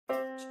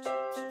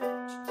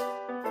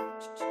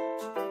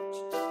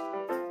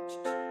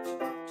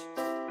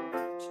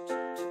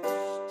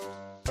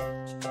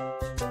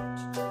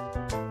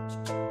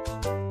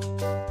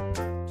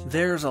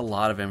There's a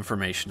lot of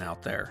information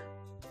out there.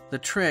 The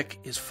trick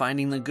is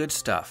finding the good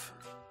stuff.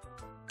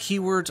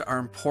 Keywords are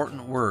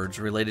important words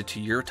related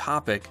to your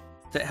topic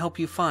that help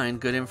you find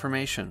good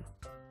information.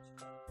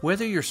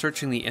 Whether you're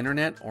searching the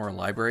internet or a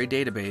library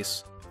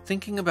database,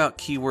 thinking about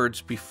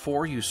keywords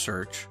before you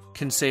search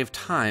can save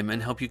time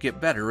and help you get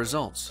better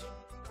results.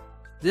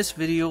 This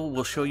video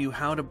will show you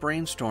how to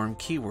brainstorm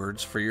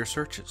keywords for your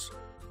searches.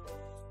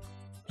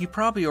 You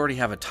probably already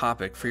have a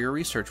topic for your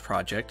research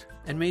project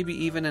and maybe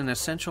even an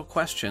essential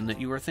question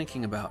that you are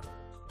thinking about.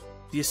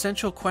 The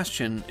essential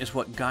question is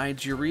what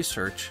guides your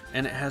research,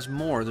 and it has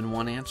more than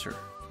one answer.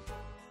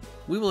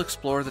 We will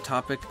explore the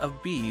topic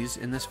of bees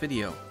in this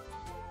video.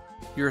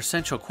 Your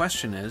essential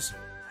question is,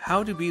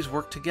 how do bees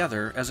work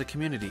together as a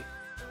community?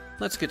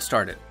 Let's get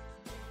started.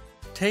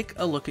 Take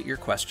a look at your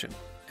question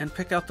and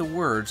pick out the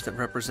words that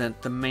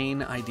represent the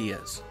main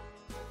ideas: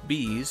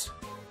 bees,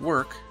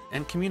 work,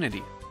 and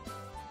community.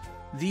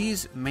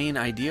 These main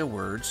idea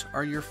words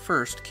are your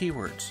first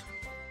keywords.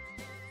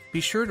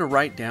 Be sure to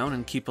write down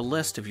and keep a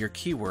list of your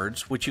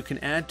keywords which you can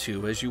add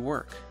to as you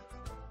work.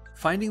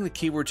 Finding the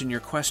keywords in your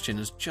question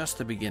is just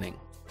the beginning.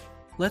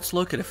 Let's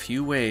look at a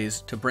few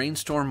ways to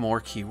brainstorm more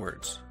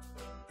keywords.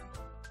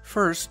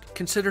 First,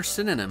 consider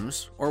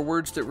synonyms or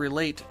words that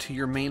relate to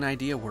your main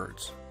idea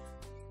words.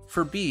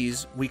 For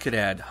bees, we could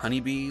add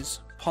honeybees,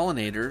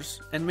 pollinators,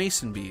 and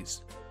mason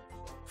bees.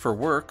 For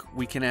work,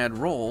 we can add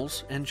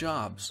roles and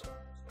jobs.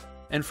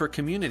 And for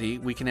community,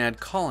 we can add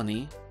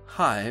colony,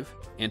 hive,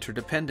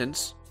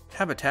 interdependence,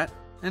 habitat,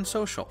 and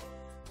social.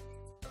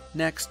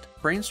 Next,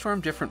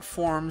 brainstorm different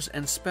forms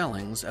and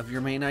spellings of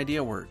your main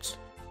idea words.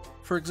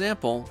 For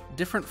example,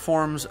 different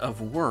forms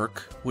of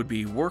work would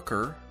be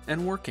worker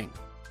and working,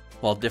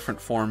 while different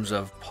forms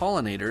of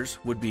pollinators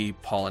would be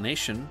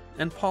pollination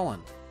and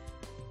pollen.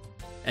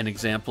 An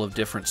example of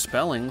different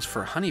spellings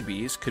for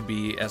honeybees could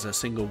be as a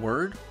single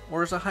word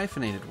or as a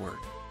hyphenated word.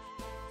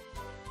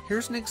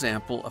 Here's an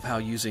example of how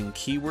using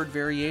keyword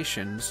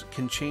variations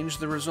can change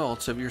the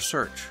results of your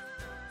search.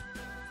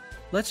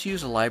 Let's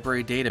use a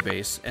library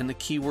database and the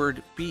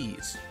keyword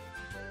bees.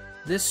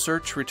 This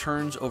search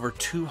returns over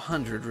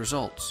 200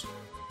 results.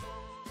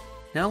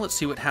 Now let's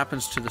see what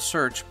happens to the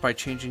search by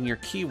changing your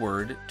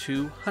keyword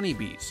to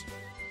honeybees.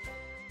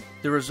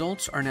 The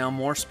results are now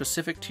more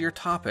specific to your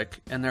topic,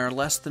 and there are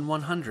less than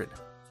 100.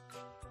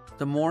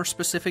 The more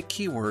specific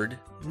keyword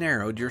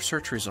narrowed your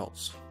search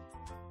results.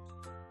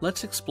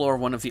 Let's explore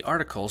one of the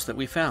articles that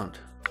we found.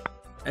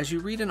 As you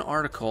read an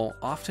article,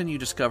 often you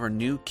discover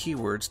new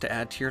keywords to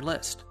add to your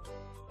list.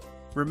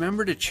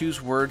 Remember to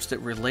choose words that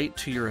relate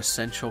to your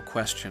essential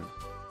question.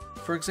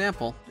 For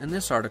example, in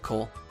this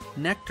article,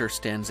 nectar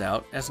stands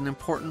out as an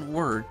important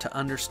word to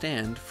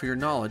understand for your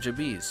knowledge of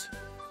bees.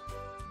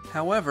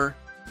 However,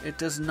 it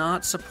does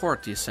not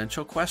support the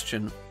essential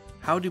question,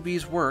 how do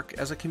bees work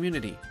as a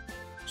community?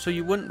 So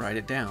you wouldn't write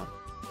it down.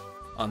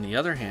 On the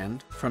other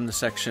hand, from the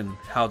section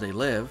How They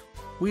Live,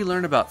 we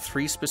learn about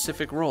 3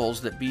 specific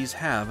roles that bees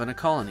have in a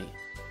colony: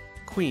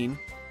 queen,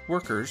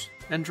 workers,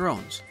 and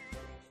drones.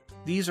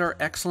 These are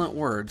excellent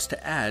words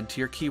to add to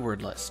your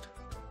keyword list.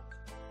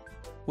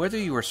 Whether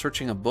you are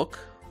searching a book,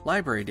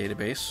 library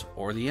database,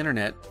 or the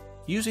internet,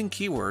 using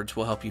keywords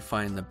will help you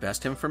find the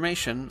best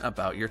information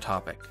about your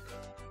topic.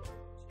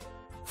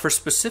 For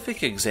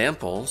specific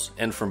examples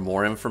and for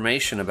more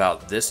information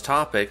about this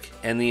topic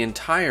and the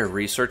entire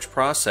research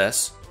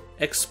process,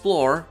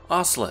 explore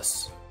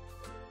OSLIS.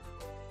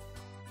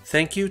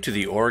 Thank you to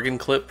the Oregon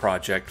Clip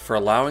Project for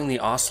allowing the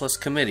OSLIS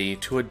committee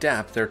to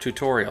adapt their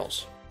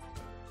tutorials.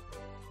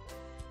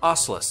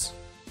 OSLIS.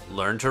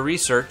 Learn to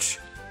research,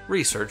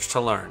 research to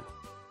learn.